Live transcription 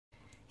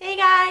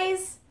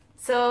guys!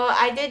 So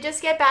I did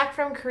just get back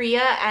from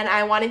Korea and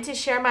I wanted to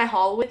share my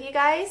haul with you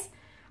guys.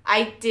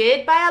 I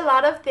did buy a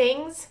lot of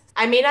things.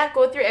 I may not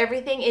go through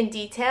everything in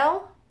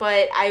detail,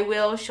 but I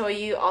will show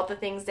you all the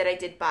things that I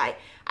did buy.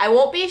 I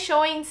won't be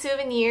showing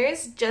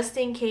souvenirs just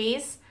in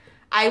case.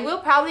 I will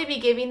probably be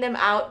giving them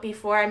out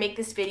before I make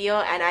this video,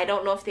 and I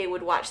don't know if they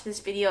would watch this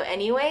video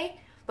anyway,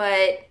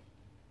 but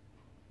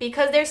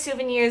because they're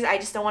souvenirs, I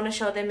just don't want to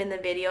show them in the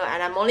video,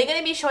 and I'm only going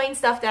to be showing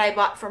stuff that I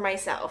bought for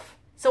myself.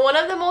 So one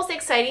of the most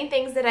exciting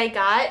things that I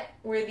got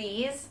were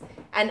these,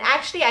 and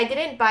actually I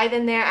didn't buy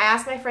them there. I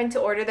asked my friend to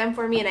order them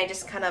for me and I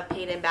just kind of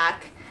paid him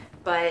back,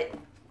 but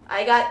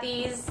I got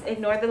these.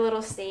 Ignore the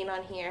little stain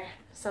on here.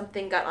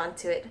 Something got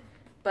onto it.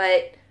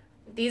 But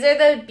these are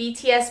the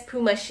BTS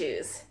Puma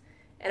shoes.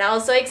 And I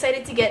was so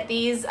excited to get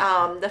these.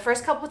 The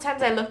first couple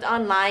times I looked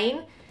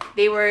online,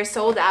 they were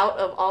sold out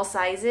of all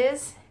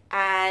sizes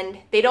and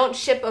they don't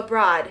ship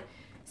abroad.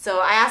 So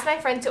I asked my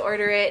friend to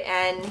order it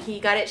and he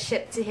got it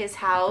shipped to his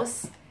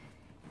house.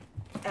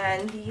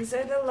 And these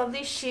are the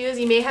lovely shoes.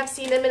 You may have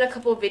seen them in a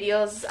couple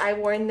videos. I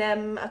worn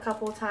them a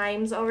couple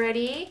times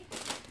already.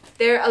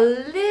 They're a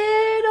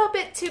little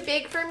bit too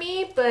big for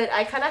me, but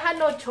I kind of had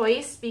no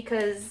choice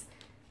because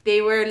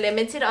they were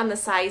limited on the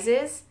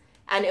sizes.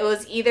 And it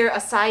was either a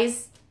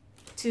size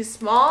too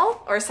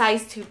small or a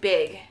size too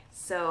big.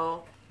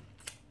 So,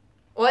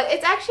 well,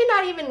 it's actually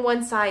not even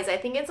one size. I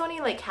think it's only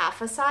like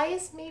half a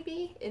size,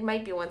 maybe. It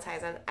might be one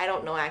size. I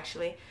don't know,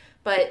 actually.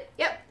 But,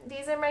 yep,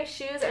 these are my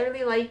shoes. I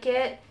really like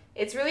it.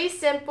 It's really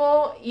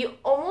simple. You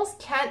almost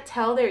can't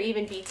tell they're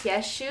even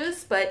BTS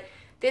shoes, but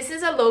this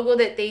is a logo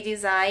that they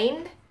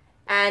designed.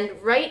 And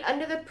right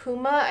under the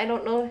Puma, I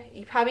don't know,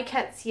 you probably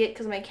can't see it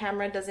because my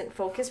camera doesn't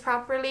focus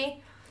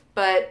properly,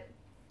 but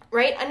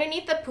right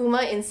underneath the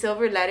Puma in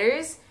silver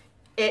letters,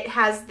 it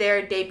has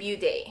their debut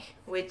day,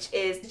 which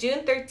is June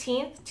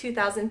 13th,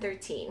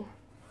 2013.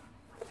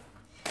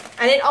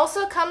 And it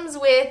also comes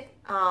with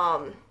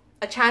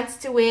a chance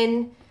to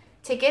win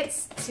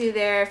tickets to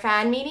their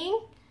fan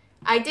meeting.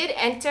 I did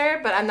enter,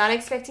 but I'm not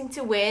expecting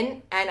to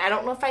win, and I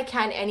don't know if I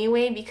can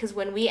anyway because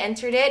when we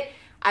entered it,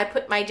 I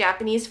put my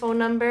Japanese phone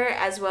number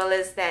as well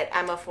as that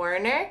I'm a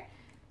foreigner.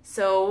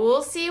 So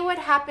we'll see what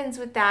happens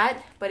with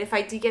that, but if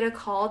I do get a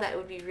call, that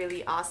would be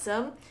really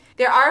awesome.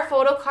 There are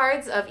photo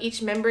cards of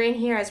each member in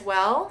here as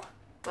well,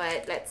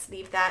 but let's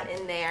leave that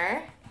in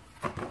there.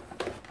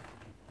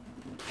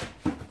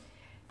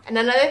 And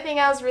another thing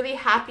I was really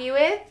happy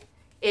with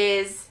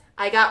is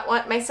I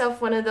got myself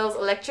one of those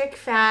electric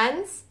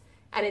fans,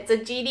 and it's a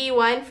GD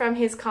one from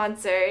his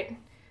concert.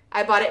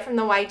 I bought it from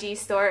the YG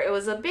store. It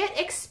was a bit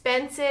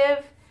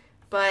expensive,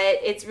 but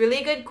it's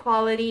really good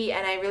quality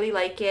and I really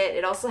like it.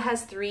 It also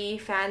has 3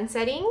 fan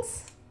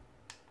settings.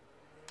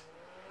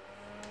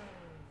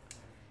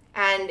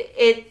 And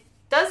it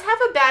does have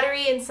a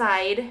battery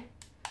inside,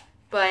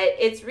 but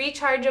it's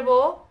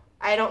rechargeable.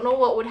 I don't know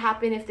what would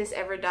happen if this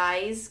ever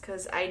dies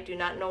because I do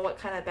not know what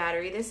kind of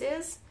battery this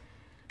is.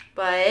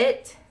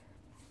 But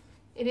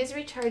it is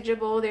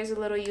rechargeable. There's a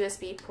little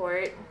USB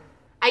port.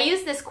 I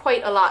used this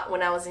quite a lot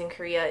when I was in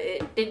Korea.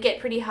 It did get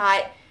pretty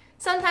hot.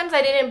 Sometimes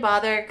I didn't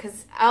bother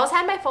because I always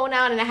had my phone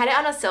out and I had it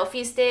on a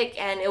selfie stick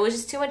and it was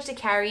just too much to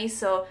carry.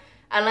 So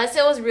unless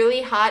it was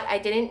really hot, I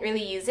didn't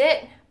really use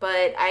it,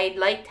 but I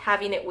liked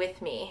having it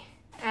with me.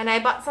 And I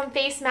bought some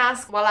face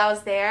masks while I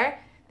was there.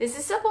 This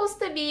is supposed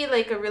to be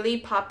like a really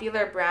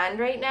popular brand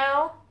right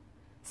now.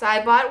 So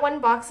I bought 1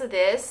 box of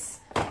this.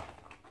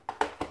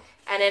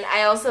 And then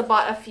I also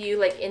bought a few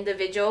like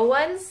individual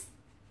ones.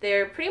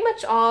 They're pretty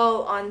much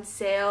all on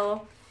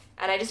sale.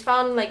 And I just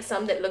found like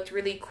some that looked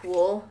really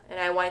cool. And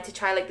I wanted to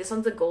try, like this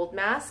one's a gold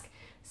mask.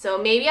 So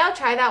maybe I'll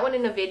try that one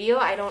in a video.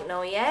 I don't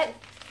know yet.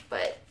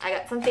 But I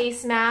got some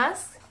face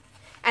masks.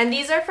 And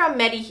these are from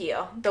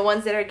Mediheal, the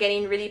ones that are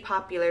getting really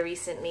popular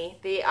recently.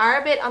 They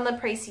are a bit on the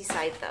pricey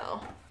side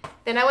though.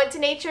 Then I went to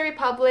Nature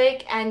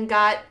Republic and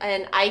got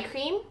an eye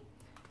cream.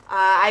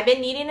 I've been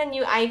needing a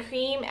new eye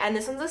cream, and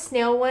this one's a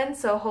snail one,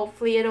 so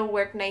hopefully it'll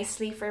work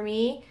nicely for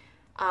me.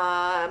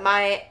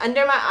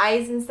 Under my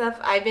eyes and stuff,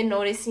 I've been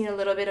noticing a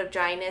little bit of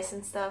dryness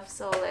and stuff,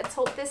 so let's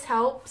hope this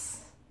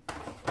helps.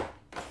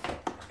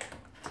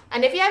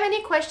 And if you have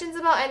any questions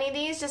about any of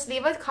these, just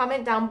leave a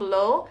comment down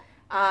below.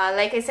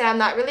 Like I said, I'm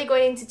not really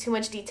going into too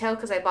much detail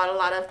because I bought a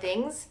lot of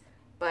things,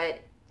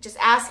 but just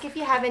ask if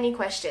you have any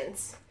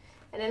questions.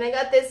 And then I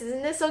got this.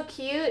 Isn't this so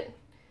cute?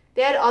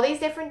 They had all these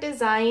different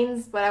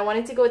designs, but I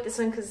wanted to go with this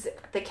one because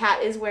the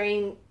cat is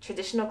wearing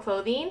traditional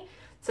clothing.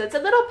 So it's a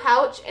little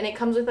pouch and it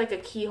comes with like a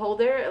key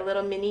holder, a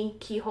little mini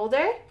key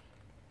holder.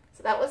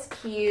 So that was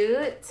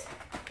cute.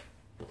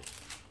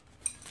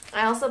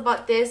 I also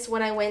bought this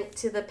when I went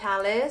to the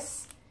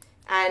palace,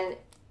 and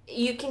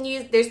you can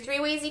use, there's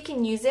 3 ways you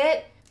can use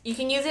it. You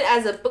can use it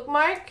as a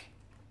bookmark,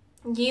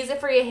 you can use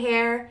it for your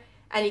hair,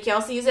 and you can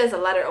also use it as a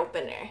letter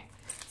opener.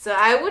 So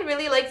I would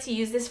really like to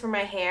use this for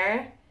my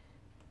hair,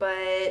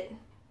 but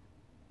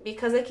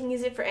because I can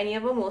use it for any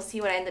of them, we'll see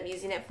what I end up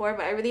using it for.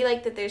 But I really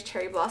like that there's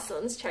cherry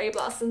blossoms. Cherry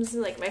blossoms is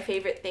like my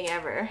favorite thing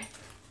ever.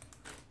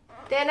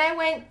 Then I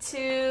went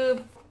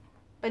to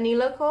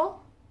Nicole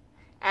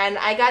And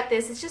I got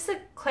this. It's just a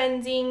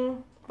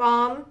cleansing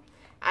balm,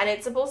 and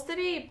it's supposed to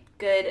be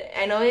good.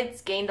 I know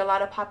it's gained a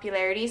lot of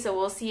popularity, so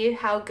we'll see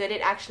how good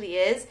it actually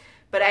is.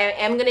 But I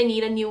am going to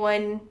need a new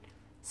one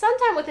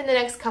sometime within the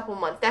next couple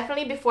months.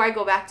 Definitely before I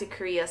go back to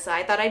Korea, so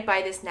I thought I'd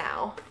buy this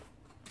now.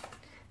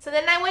 So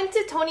then I went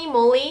to Tony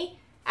Moly,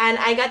 and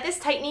I got this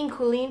tightening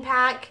cooling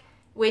pack,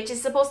 which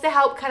is supposed to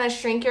help kind of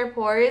shrink your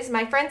pores.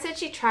 My friend said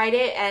she tried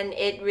it and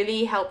it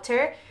really helped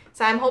her.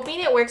 So I'm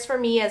hoping it works for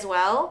me as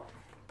well.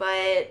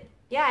 But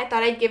yeah, I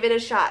thought I'd give it a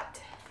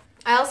shot.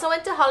 I also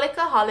went to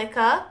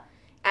Holika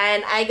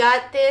and I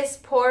got this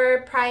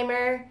pore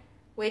primer,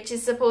 which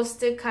is supposed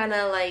to kind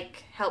of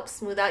like help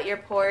smooth out your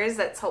pores.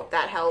 Let's hope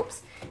that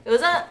helps. It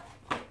was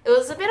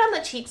a bit on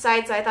the cheap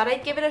side, so I thought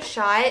I'd give it a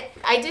shot.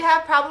 I do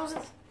have problems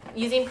with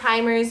using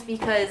primers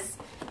because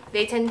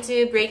they tend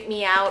to break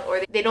me out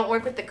or they don't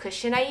work with the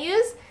cushion I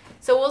use.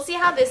 So we'll see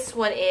how this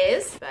one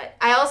is. But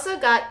I also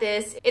got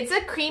this. It's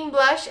a cream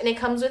blush and it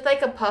comes with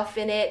like a puff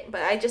in it.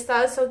 But I just thought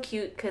it was so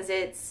cute because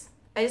it's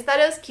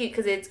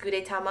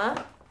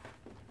Gudetama.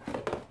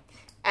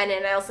 And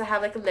then I also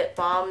have like a lip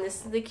balm.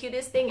 This is the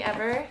cutest thing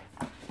ever.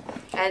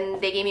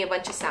 And they gave me a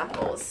bunch of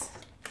samples.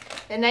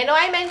 And I know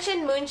I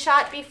mentioned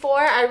Moonshot before.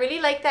 I really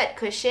like that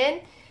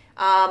cushion.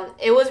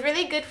 It was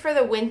really good for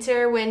the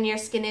winter when your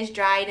skin is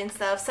dried and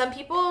stuff. Some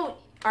people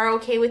are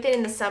okay with it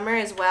in the summer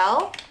as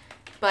well.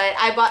 But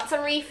I bought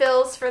some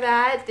refills for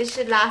that. This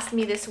should last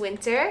me this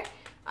winter.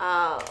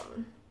 I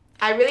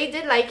really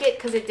did like it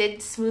because it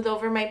did smooth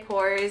over my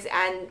pores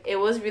and it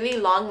was really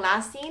long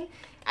lasting.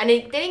 And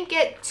it didn't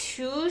get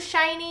too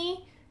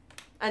shiny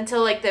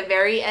until like the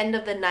very end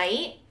of the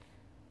night.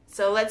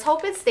 So let's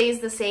hope it stays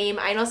the same.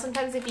 I know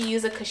sometimes if you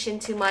use a cushion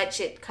too much,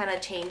 it kind of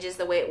changes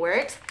the way it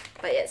works.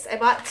 But yes, I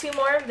bought 2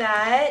 more of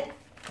that.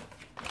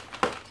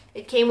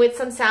 It came with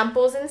some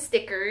samples and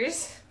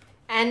stickers.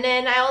 And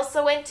then I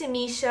also went to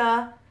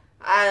Misha.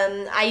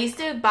 I used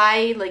to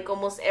buy like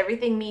almost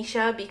everything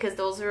Misha because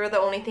those were the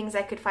only things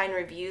I could find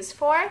reviews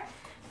for.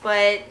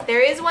 But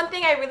there is one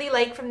thing I really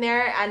like from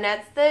there, and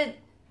that's the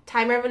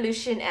Time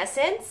Revolution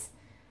Essence.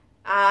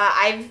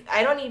 I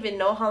don't even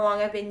know how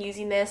long I've been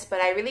using this,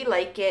 but I really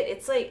like it.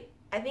 It's like,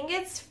 I think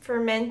it's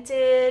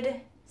fermented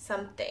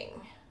something.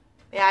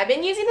 Yeah, I've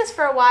been using this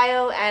for a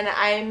while and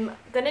I'm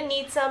gonna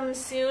need some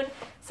soon,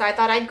 so I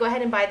thought I'd go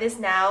ahead and buy this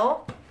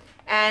now.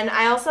 And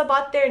I also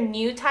bought their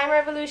new Time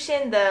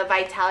Revolution, the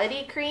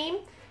Vitality Cream.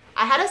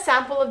 I had a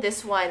sample of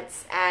this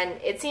once and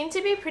it seemed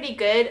to be pretty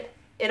good.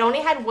 It only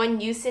had 1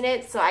 use in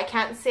it, so I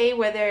can't say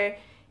whether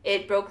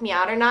it broke me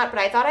out or not, but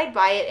I thought I'd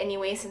buy it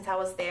anyway since I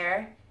was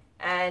there.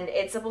 And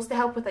it's supposed to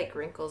help with like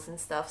wrinkles and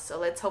stuff, so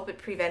let's hope it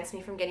prevents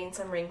me from getting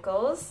some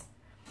wrinkles.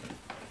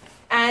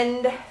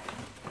 And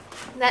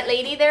that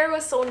lady there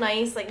was so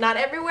nice. Like, not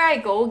everywhere I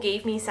go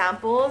gave me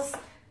samples.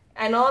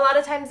 I know a lot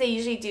of times they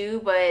usually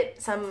do,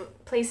 but some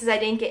places I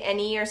didn't get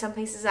any, or some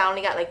places I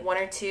only got like 1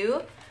 or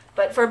 2.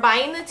 But for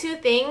buying the 2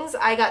 things,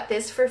 I got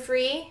this for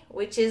free,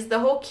 which is the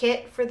whole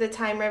kit for the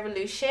Time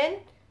Revolution.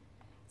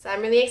 So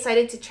I'm really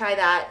excited to try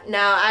that.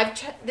 Now,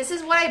 this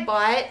is what I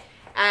bought,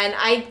 and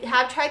I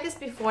have tried this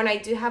before, and I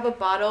do have a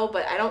bottle,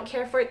 but I don't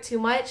care for it too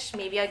much.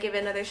 Maybe I'll give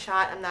it another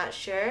shot, I'm not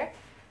sure.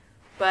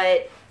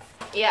 But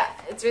yeah,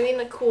 it's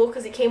really cool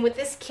because it came with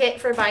this kit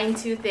for buying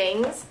 2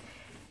 things.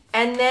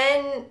 And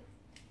then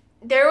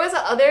there was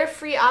other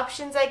free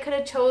options I could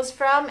have chose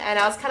from, and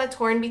I was kind of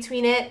torn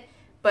between it.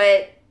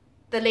 But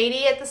the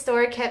lady at the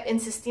store kept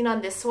insisting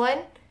on this one,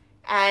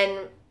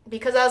 and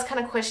because I was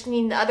kind of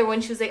questioning the other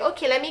one, she was like,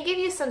 okay, let me give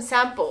you some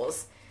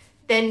samples.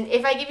 Then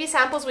if I give you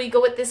samples, will you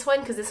go with this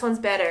one? Because this one's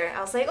better. I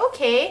was like,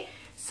 okay.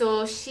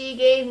 So she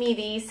gave me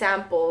these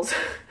samples.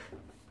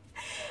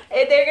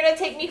 And they're going to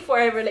take me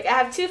forever. Like, I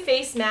have 2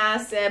 face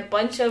masks and a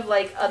bunch of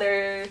like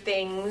other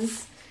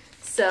things.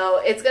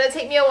 So it's going to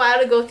take me a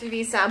while to go through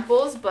these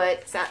samples,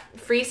 but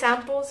free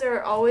samples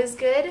are always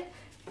good.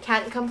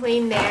 Can't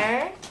complain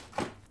there.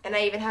 And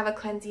I even have a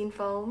cleansing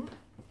foam.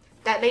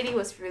 That lady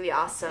was really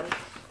awesome.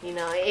 You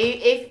know,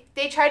 if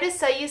they try to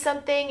sell you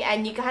something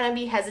and you kind of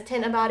be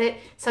hesitant about it,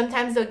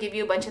 sometimes they'll give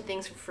you a bunch of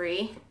things for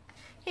free.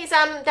 Okay, so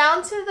I'm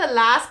down to the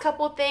last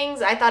couple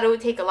things. I thought it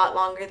would take a lot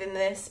longer than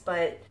this,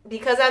 but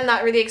because I'm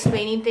not really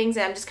explaining things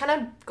and I'm just kind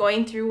of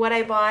going through what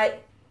I bought,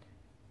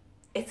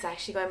 it's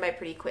actually going by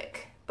pretty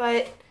quick.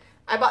 But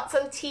I bought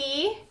some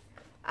tea.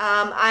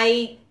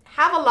 I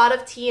have a lot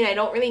of tea and I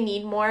don't really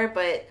need more,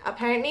 but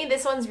apparently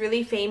this one's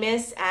really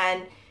famous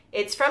and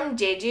it's from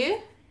Jeju.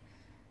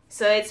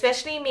 So it's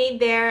specially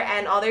made there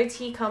and all their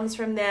tea comes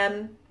from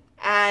them.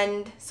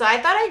 And so I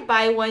thought I'd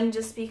buy one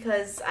just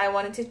because I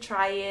wanted to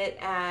try it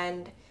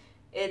and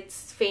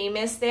it's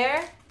famous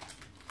there.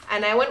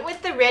 And I went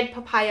with the red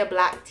papaya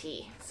black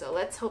tea. So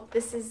let's hope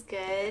this is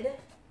good.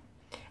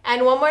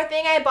 And one more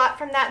thing I bought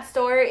from that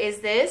store is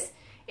this.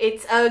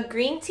 It's a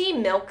green tea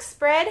milk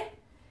spread.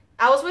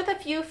 I was with a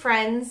few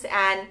friends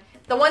and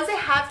the ones that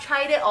have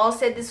tried it all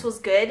said this was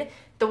good.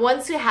 The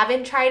ones who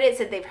haven't tried it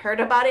said they've heard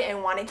about it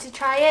and wanted to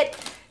try it.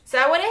 So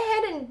I went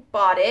ahead and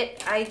bought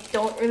it. I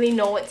don't really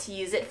know what to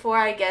use it for,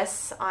 I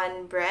guess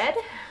on bread.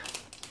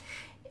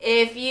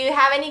 If you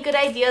have any good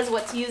ideas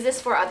what to use this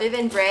for other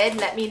than bread,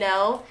 let me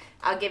know.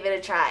 I'll give it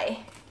a try.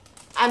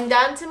 I'm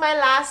down to my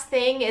last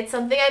thing. It's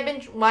something I've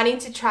been wanting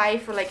to try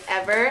for like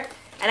ever.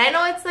 And I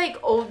know it's like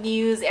old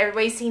news,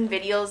 everybody's seen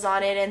videos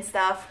on it and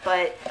stuff,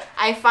 but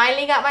I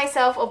finally got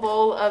myself a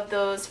bowl of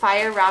those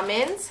fire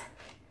ramens.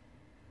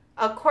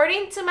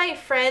 According to my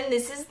friend,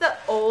 this is the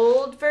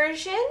old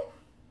version.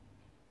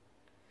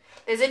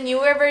 There's a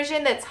newer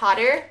version that's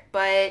hotter,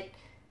 but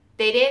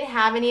they didn't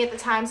have any at the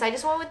time, so I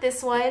just went with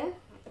this one.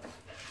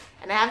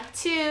 And I have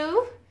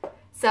two.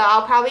 So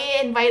I'll probably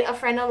invite a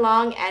friend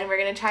along and we're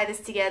going to try this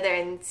together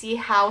and see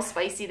how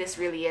spicy this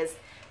really is.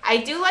 I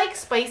do like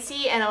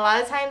spicy, and a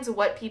lot of times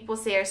what people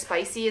say are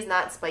spicy is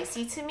not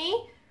spicy to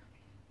me.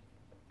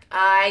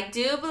 I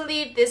do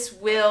believe this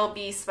will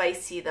be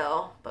spicy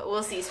though, but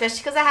we'll see. Especially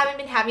because I haven't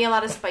been having a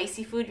lot of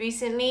spicy food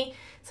recently,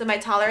 so my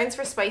tolerance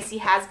for spicy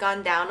has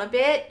gone down a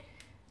bit.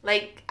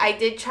 Like, I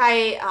did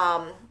try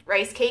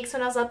rice cakes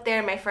when I was up there,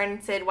 and my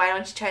friend said, why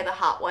don't you try the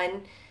hot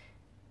one?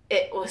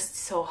 It was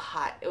so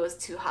hot. It was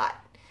too hot.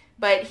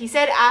 But he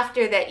said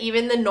after that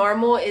even the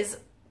normal is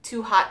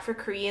too hot for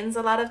Koreans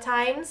a lot of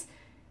times.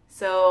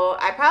 So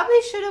I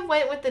probably should have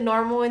went with the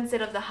normal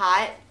instead of the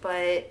hot,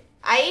 but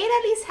I ate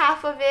at least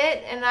half of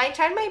it and I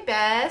tried my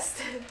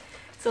best.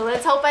 So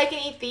let's hope I can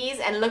eat these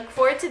and look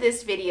forward to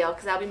this video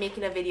because I'll be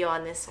making a video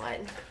on this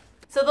one.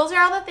 So those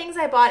are all the things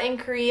I bought in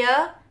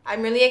Korea.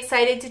 I'm really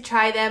excited to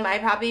try them. I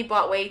probably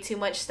bought way too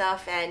much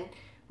stuff and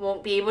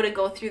won't be able to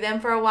go through them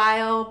for a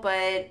while,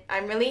 but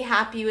I'm really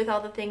happy with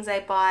all the things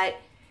I bought.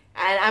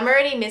 And I'm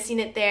already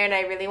missing it there and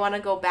I really want to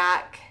go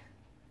back.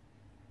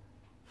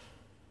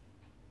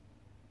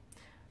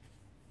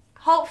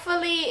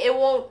 Hopefully it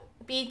won't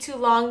be too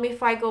long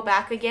before I go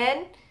back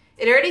again.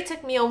 It already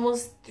took me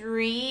almost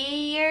 3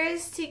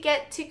 years to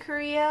get to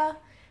Korea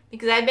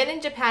because I've been in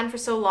Japan for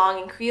so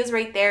long and Korea's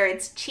right there.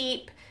 It's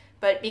cheap,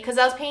 but because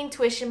I was paying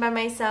tuition by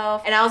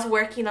myself and I was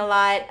working a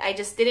lot, I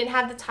just didn't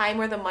have the time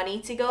or the money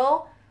to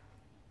go.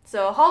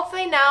 So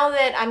hopefully now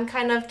that I'm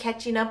kind of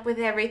catching up with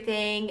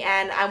everything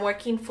and I'm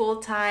working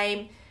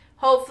full-time,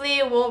 hopefully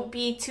it won't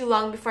be too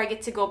long before I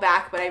get to go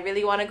back, but I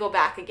really want to go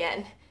back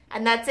again.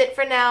 And that's it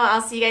for now.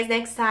 I'll see you guys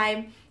next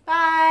time.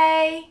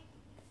 Bye!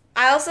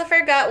 I also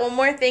forgot one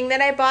more thing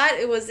that I bought.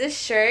 It was this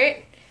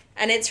shirt,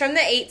 and it's from the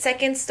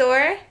 8-Second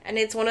store, and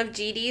it's one of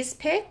GD's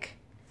pick.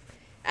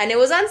 And it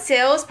was on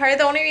sale. It's part of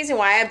the only reason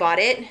why I bought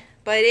it.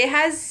 But it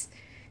has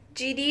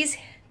GD's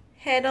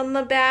head on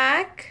the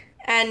back.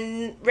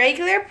 And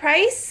regular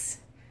price,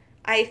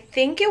 I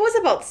think it was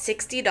about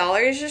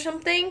 $60 or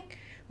something,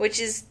 which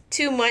is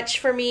too much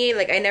for me.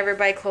 Like, I never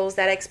buy clothes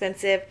that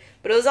expensive.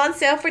 But it was on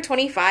sale for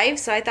 $25,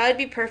 so I thought it'd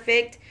be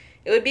perfect.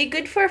 It would be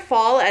good for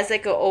fall as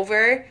like a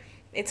over.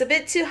 It's a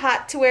bit too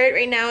hot to wear it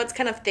right now. It's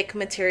kind of thick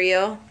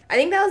material. I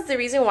think that was the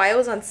reason why it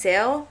was on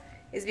sale,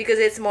 is because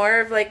it's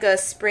more of like a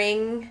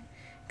spring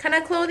kind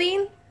of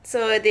clothing.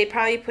 So they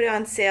probably put it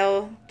on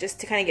sale just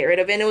to kind of get rid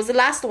of it. And it was the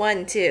last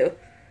one too.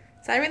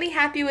 So I'm really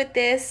happy with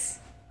this.